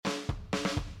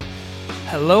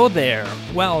Hello there!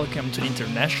 Welcome to the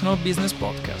International Business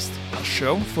Podcast, a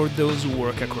show for those who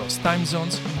work across time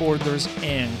zones, borders,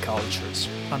 and cultures.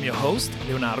 I'm your host,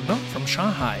 Leonardo, from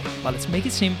Shanghai, but let's make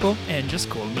it simple and just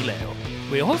call me Leo.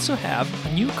 We also have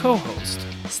a new co-host,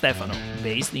 Stefano,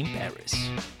 based in Paris.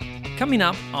 Coming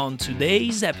up on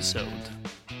today's episode.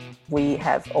 We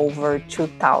have over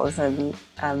 2,000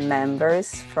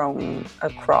 members from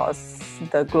across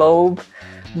the globe,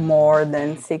 more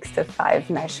than 65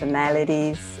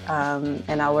 nationalities,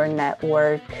 and our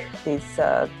network is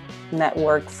a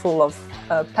network full of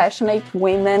passionate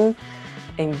women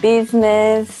in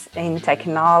business, in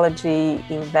technology,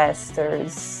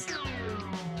 investors.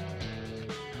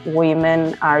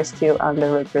 Women are still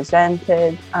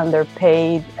underrepresented,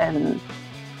 underpaid, and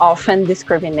often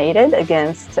discriminated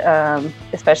against,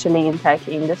 especially in tech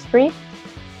industry.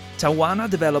 Thauana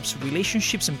develops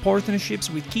relationships and partnerships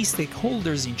with key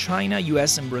stakeholders in China,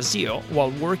 US, and Brazil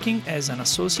while working as an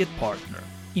associate partner.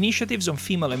 Initiatives on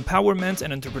female empowerment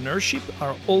and entrepreneurship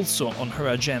are also on her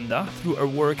agenda through her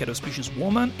work at Auspicious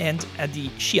Woman and at the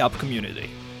She-Up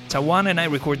community. Thauana and I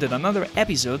recorded another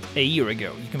episode a year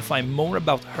ago. You can find more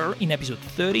about her in episode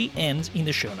 30 and in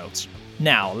the show notes.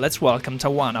 Now, let's welcome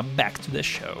Thauana back to the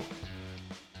show.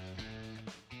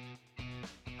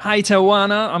 Hi,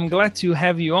 Thauana. I'm glad to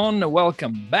have you on.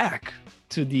 Welcome back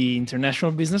to the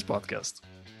International Business Podcast.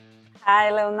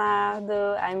 Hi,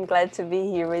 Leonardo. I'm glad to be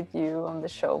here with you on the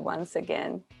show once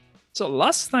again. So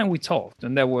last time we talked,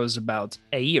 and that was about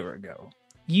a year ago,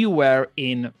 you were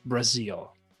in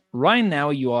Brazil. Right now,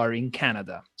 you are in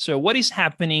Canada. So what is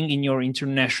happening in your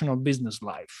international business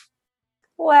life?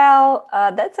 Well,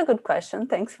 that's a good question.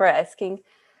 Thanks for asking.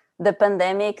 The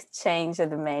pandemic changed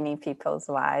many people's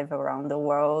lives around the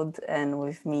world, and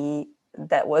with me,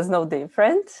 that was no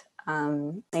different.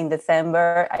 In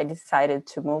December, I decided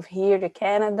to move here to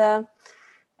Canada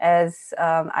as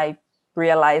I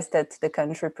realized that the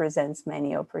country presents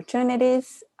many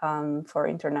opportunities for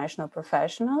international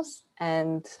professionals.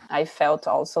 And I felt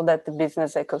also that the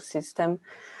business ecosystem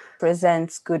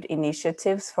presents good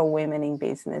initiatives for women in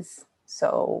business.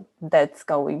 So that's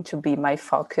going to be my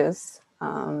focus.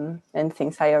 And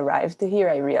since I arrived here,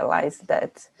 I realized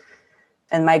that,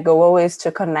 and my goal is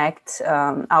to connect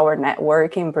our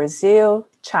network in Brazil,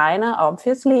 China,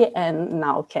 obviously, and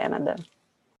now Canada.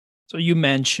 So you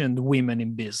mentioned women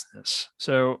in business.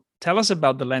 So tell us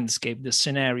about the landscape, the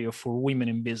scenario for women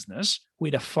in business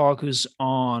with a focus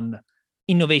on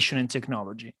innovation and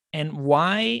technology, and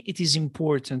why it is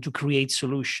important to create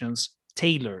solutions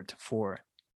tailored for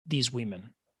these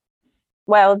women.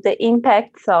 Well, the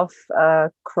impacts of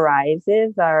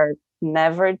crisis are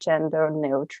never gender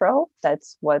neutral.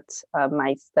 That's what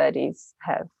my studies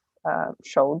have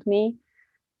showed me.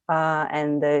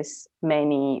 And there's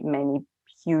many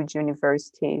huge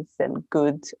universities and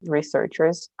good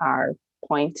researchers are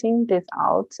pointing this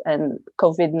out. And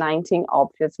COVID-19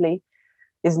 obviously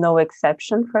is no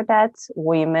exception for that.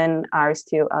 Women are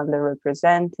still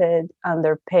underrepresented,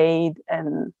 underpaid,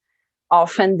 and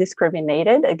often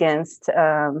discriminated against,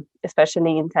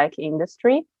 especially in tech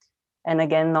industry. And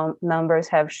again, numbers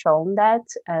have shown that.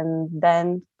 And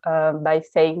then by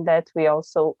saying that, we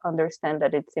also understand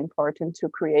that it's important to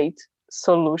create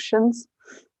solutions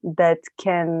that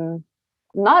can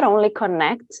not only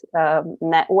connect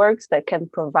networks that can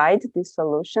provide these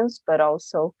solutions, but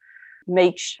also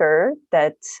make sure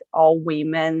that all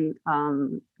women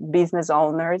business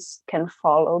owners can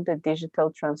follow the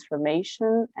digital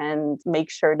transformation and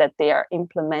make sure that they are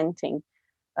implementing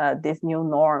this new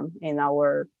norm in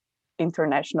our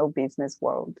international business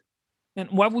world. And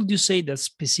what would you say that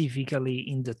specifically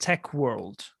in the tech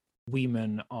world,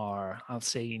 women are, I'll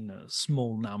say, in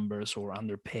small numbers or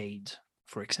underpaid,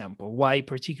 for example? Why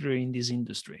particularly in this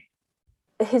industry?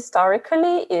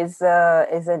 Historically is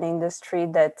an industry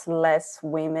that less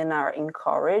women are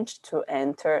encouraged to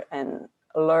enter and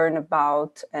learn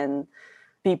about and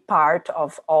be part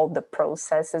of all the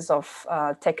processes of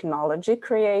technology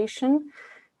creation.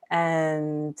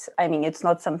 And I mean, it's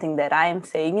not something that I am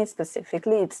saying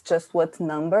specifically, it's just what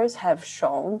numbers have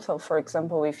shown. So for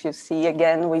example, if you see,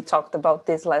 again, we talked about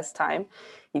this last time,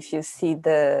 if you see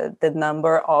the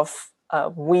number of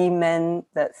women,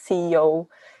 the CEO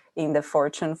in the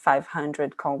Fortune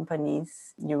 500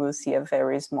 companies, you will see a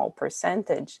very small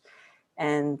percentage.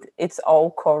 And it's all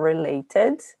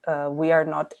correlated. We are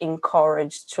not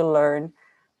encouraged to learn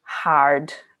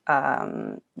hard,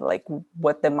 like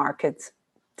what the market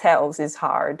tells is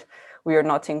hard. We are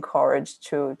not encouraged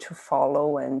to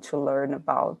follow and to learn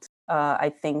about.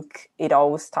 I think it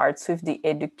all starts with the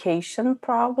education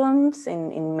problems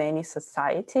in many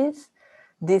societies.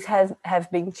 This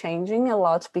have been changing a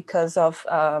lot because of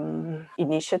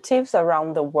initiatives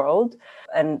around the world.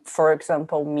 And for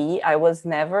example, me, I was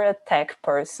never a tech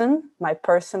person. My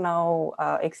personal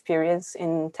experience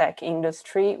in tech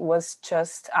industry was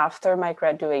just after my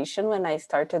graduation, when I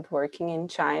started working in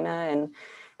China and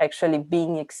actually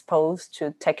being exposed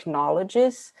to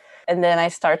technologies. And then I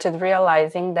started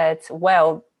realizing that,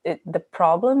 well, the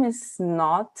problem is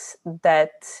not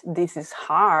that this is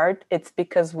hard. It's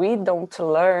because we don't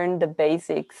learn the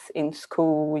basics in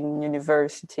school, in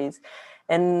universities.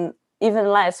 And even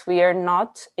less, we are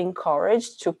not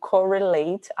encouraged to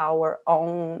correlate our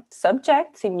own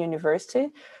subjects in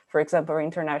university, for example,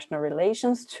 international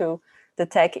relations, to the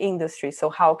tech industry.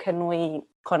 So how can we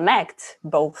connect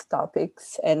both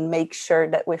topics and make sure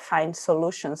that we find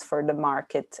solutions for the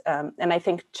market? And I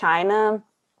think China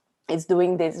is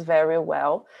doing this very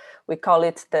well. We call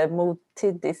it the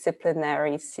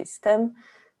multidisciplinary system,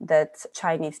 that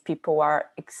Chinese people are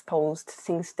exposed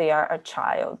since they are a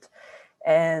child.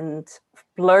 And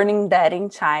learning that in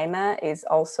China is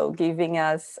also giving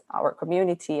us, our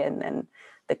community and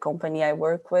the company I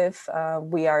work with,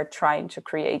 we are trying to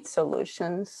create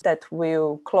solutions that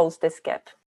will close this gap.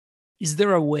 Is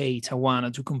there a way,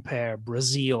 Thauana, to compare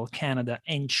Brazil, Canada,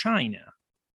 and China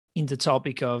in the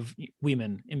topic of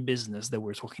women in business that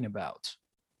we're talking about?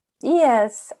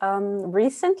 Yes,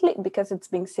 recently, because it's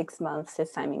been 6 months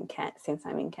since I'm in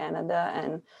Canada,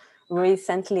 and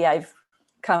recently I've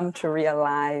come to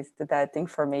realize that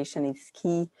information is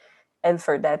key. And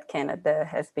for that, Canada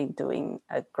has been doing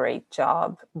a great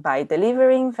job by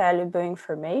delivering valuable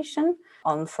information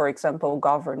on, for example,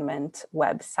 government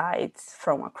websites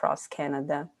from across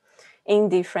Canada in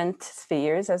different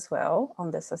spheres as well on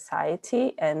the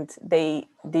society. And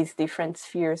these different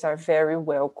spheres are very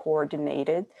well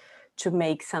coordinated to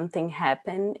make something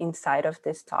happen inside of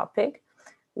this topic.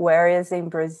 Whereas in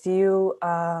Brazil,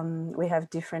 we have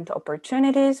different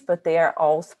opportunities, but they are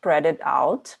all spread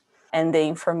out. And the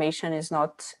information is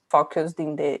not focused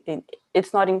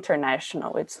it's not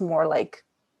international. It's more like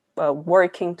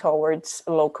working towards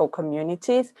local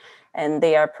communities, and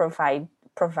they are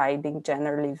providing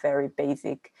generally very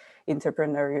basic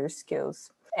entrepreneurial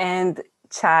skills. And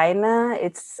China,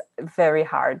 it's very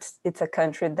hard. It's a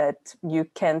country that you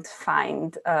can't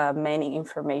find many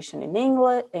information in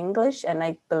English, and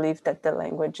I believe that the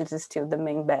language is still the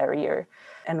main barrier.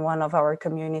 And one of our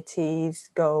community's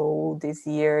goal this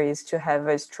year is to have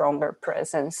a stronger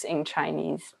presence in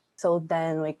Chinese. So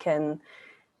then we can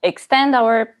extend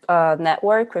our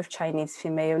network with Chinese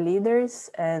female leaders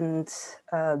and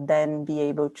then be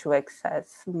able to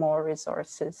access more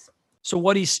resources. So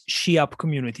what is SheUp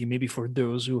community, maybe for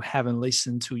those who haven't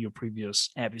listened to your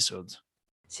previous episodes?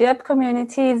 SheUp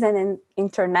community is an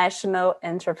international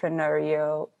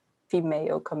entrepreneurial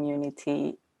female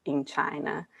community in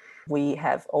China. We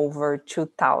have over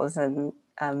 2,000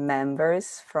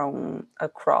 members from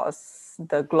across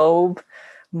the globe,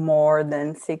 more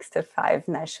than 65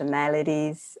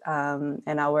 nationalities,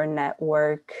 and our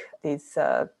network is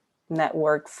a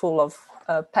network full of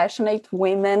passionate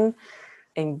women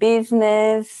in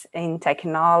business, in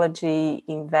technology,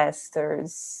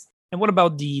 investors. And what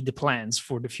about the plans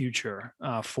for the future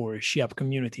for SheUp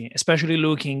community, especially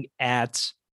looking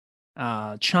at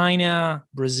China,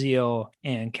 Brazil,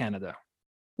 and Canada?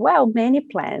 Well, many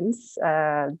plans.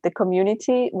 The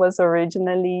community was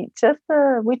originally just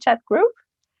a WeChat group,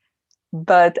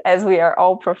 but as we are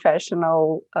all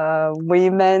professional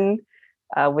women,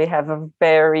 we have a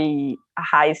very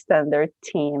high standard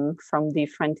team from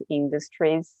different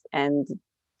industries. And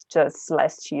just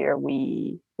last year,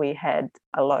 we had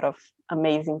a lot of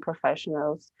amazing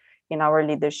professionals in our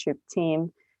leadership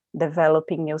team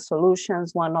developing new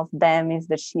solutions. One of them is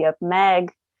the SheUp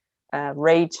Mag.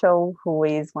 Rachel, who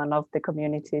is one of the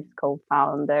community's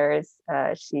co-founders,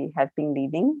 she has been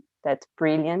leading that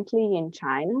brilliantly in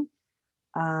China.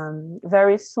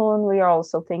 Very soon, we are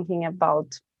also thinking about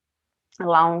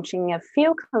launching a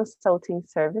few consulting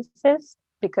services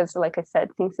because, like I said,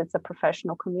 since it's a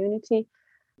professional community,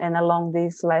 and along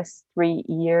these last 3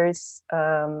 years,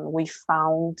 we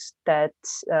found that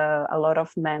a lot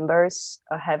of members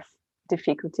have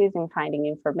difficulties in finding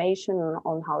information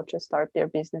on how to start their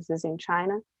businesses in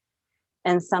China.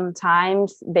 And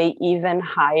sometimes they even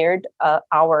hired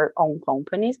our own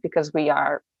companies because we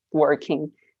are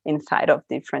working inside of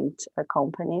different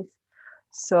companies.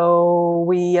 So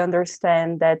we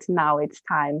understand that now it's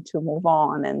time to move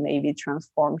on and maybe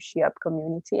transform SheUp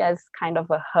community as kind of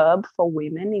a hub for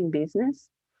women in business.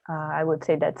 I would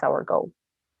say that's our goal.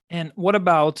 And what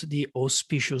about the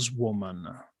Auspicious woman?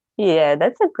 Yeah,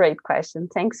 that's a great question.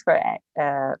 Thanks for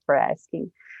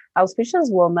asking. Auspicious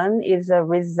Woman is a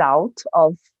result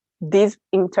of this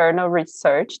internal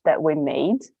research that we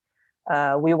made.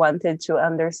 We wanted to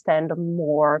understand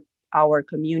more our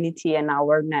community and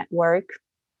our network.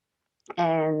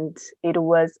 And it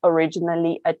was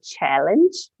originally a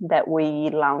challenge that we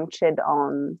launched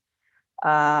on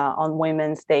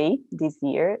Women's Day this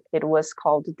year. It was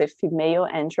called the Female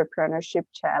Entrepreneurship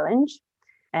Challenge.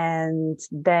 And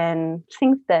then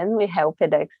since then, we helped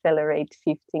accelerate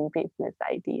 15 business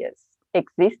ideas,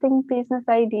 existing business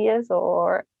ideas,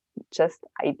 or just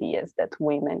ideas that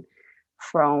women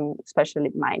from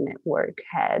especially my network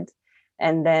had.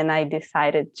 And then I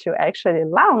decided to actually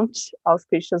launch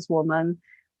Auspicious Woman,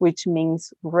 which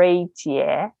means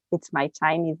Rejie. It's my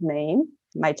Chinese name.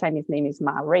 My Chinese name is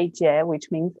Morais, which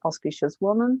means auspicious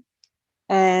woman.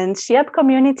 And Shiap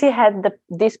community had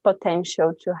this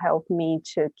potential to help me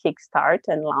to kickstart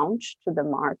and launch to the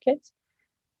market.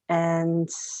 And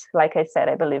like I said,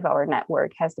 I believe our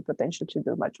network has the potential to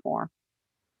do much more.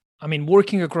 I mean,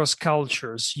 working across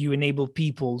cultures, you enable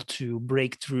people to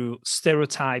break through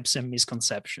stereotypes and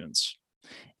misconceptions.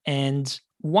 And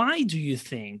why do you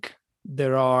think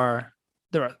there are,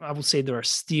 I would say there are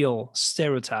still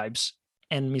stereotypes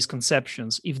and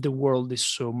misconceptions if the world is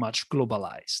so much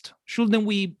globalized? Shouldn't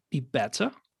we be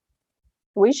better?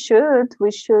 We should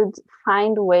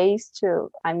find ways to.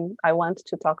 I want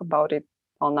to talk about it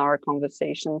on our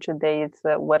conversation today. It's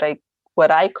what I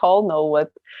call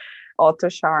what Otto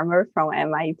Scharmer from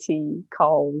MIT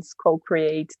calls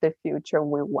co-create the future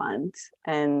we want.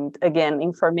 And again,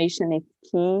 information is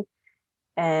key.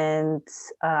 And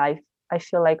I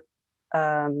feel like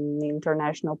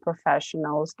international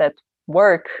professionals that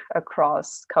work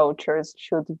across cultures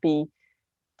should be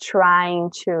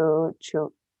trying to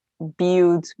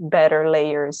build better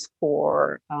layers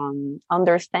for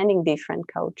understanding different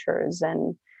cultures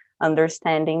and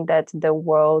understanding that the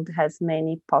world has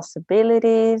many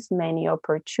possibilities, many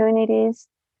opportunities,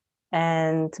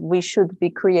 and we should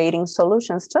be creating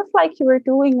solutions just like you were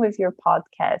doing with your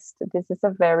podcast. This is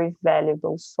a very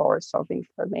valuable source of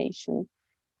information.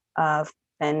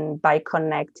 And by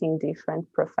connecting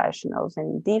different professionals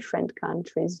in different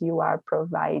countries, you are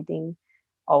providing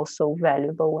also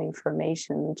valuable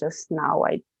information. Just now,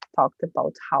 I talked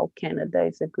about how Canada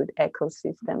is a good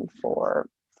ecosystem for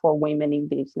women in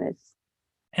business.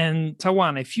 And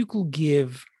Thauana, if you could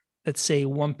give, let's say,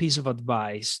 one piece of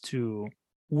advice to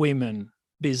women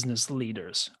business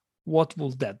leaders, what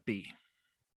would that be?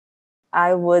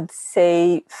 I would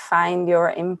say find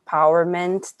your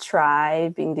empowerment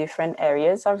tribe in different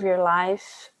areas of your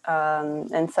life.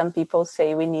 And some people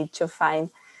say we need to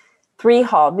find 3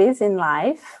 hobbies in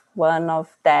life. One of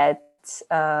that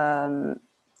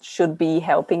should be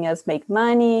helping us make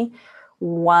money,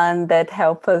 one that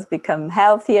helps us become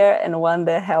healthier, and one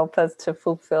that helps us to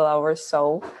fulfill our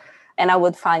soul. And I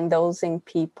would find those in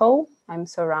people I'm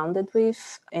surrounded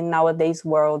with. In nowadays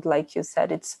world, like you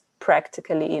said, it's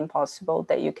practically impossible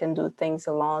that you can do things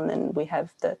alone, and we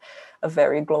have a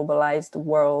very globalized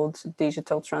world,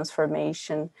 digital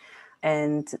transformation,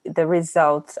 and the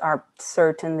results are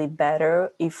certainly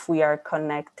better if we are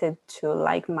connected to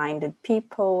like-minded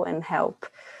people and help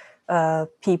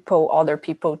other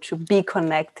people to be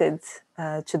connected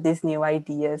to these new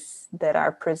ideas that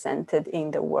are presented in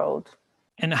the world.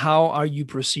 And how are you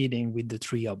proceeding with the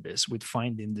 3 hobbies, with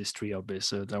finding these 3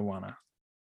 hobbies, Thauana?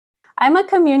 I'm a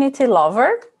community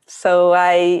lover, so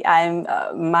I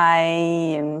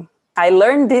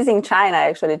learned this in China.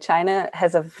 Actually, China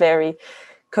has a very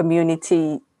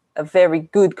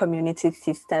good community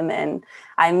system, and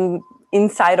I'm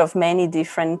inside of many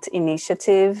different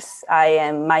initiatives. I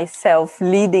am myself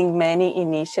leading many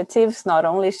initiatives, not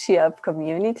only Shiap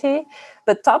community,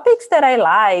 but topics that I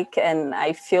like, and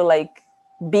I feel like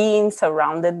being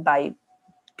surrounded by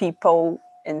people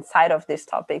inside of these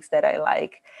topics that I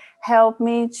like help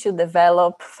me to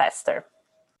develop faster.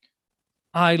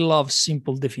 I love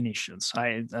simple definitions.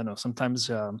 I know sometimes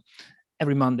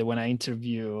every Monday when I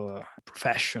interview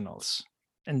professionals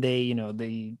and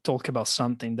they talk about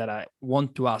something that I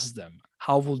want to ask them,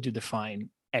 how would you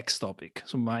define X topic?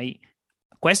 So my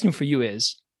question for you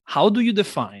is, how do you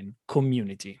define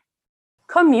community?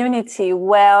 Community,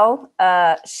 well,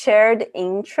 shared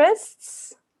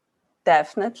interests.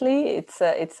 Definitely, it's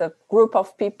a group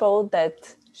of people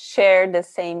that share the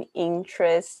same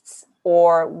interests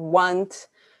or want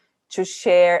to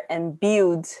share and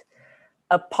build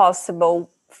a possible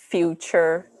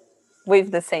future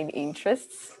with the same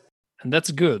interests. And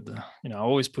that's good. I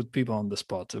always put people on the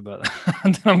spot, but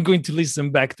I'm going to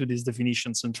listen back to these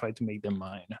definitions and try to make them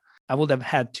mine. I would have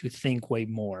had to think way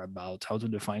more about how to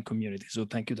define community. So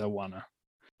thank you, Thauana.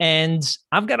 And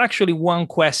I've got actually one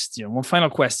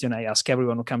final question I ask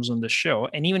everyone who comes on the show.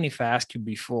 And even if I asked you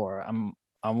before,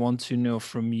 I want to know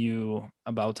from you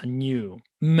about a new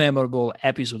memorable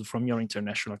episode from your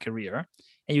international career.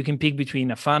 And you can pick between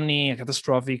a funny, a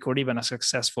catastrophic, or even a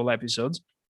successful episode.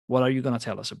 What are you going to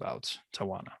tell us about,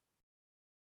 Thauana?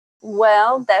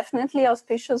 Well, definitely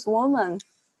Auspicious Woman.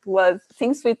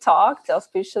 Since we talked,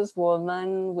 Auspicious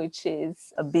Woman, which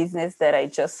is a business that I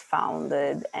just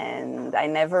founded, and I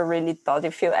never really thought,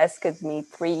 if you asked me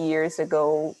 3 years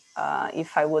ago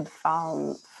if I would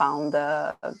found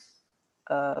a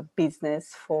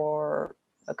business for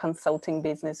a consulting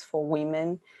business for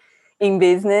women in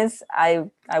business, I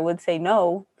would say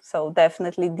no. So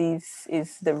definitely this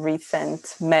is the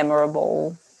recent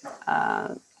memorable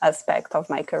aspect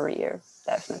of my career,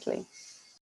 definitely.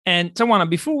 And Thauana,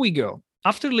 before we go,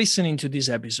 after listening to this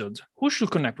episode, who should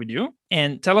connect with you?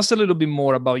 And tell us a little bit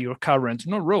more about your current,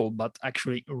 not role, but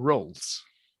actually roles.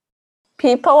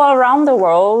 People around the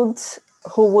world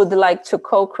who would like to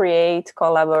co-create,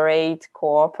 collaborate,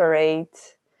 cooperate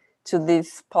to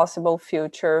this possible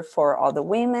future for other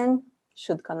women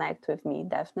should connect with me,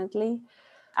 definitely.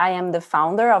 I am the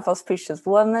founder of Auspicious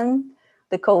Woman,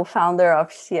 the co-founder of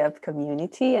CF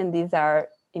Community, and these are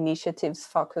initiatives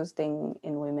focused in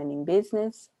women in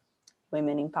business,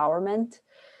 women empowerment.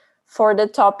 For the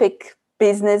topic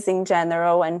business in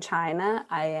general and China,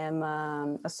 I am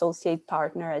associate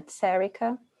partner at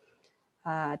Serica,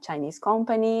 a Chinese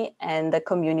company, and the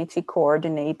community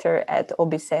coordinator at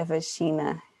Observa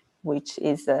China, which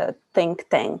is a think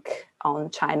tank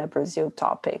on China-Brazil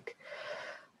topic,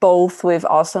 both with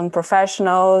awesome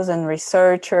professionals and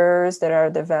researchers that are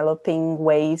developing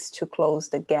ways to close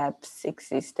the gaps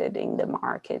existed in the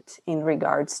market in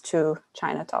regards to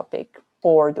China topic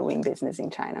or doing business in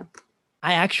China.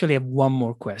 I actually have one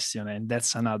more question, and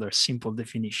that's another simple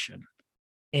definition.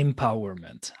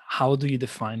 Empowerment. How do you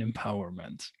define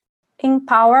empowerment?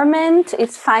 Empowerment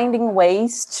is finding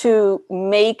ways to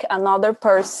make another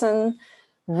person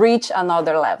reach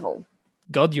another level.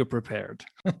 God, you're prepared.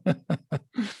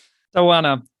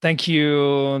 Thauana, thank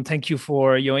you. Thank you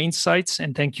for your insights,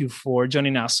 and thank you for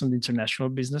joining us on the International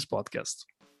Business Podcast.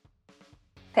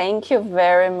 Thank you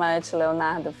very much,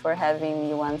 Leonardo, for having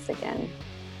me once again.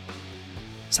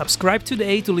 Subscribe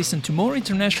today to listen to more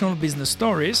international business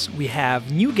stories. We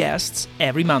have new guests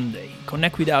every Monday.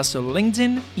 Connect with us on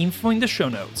LinkedIn, info in the show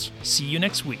notes. See you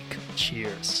next week.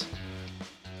 Cheers.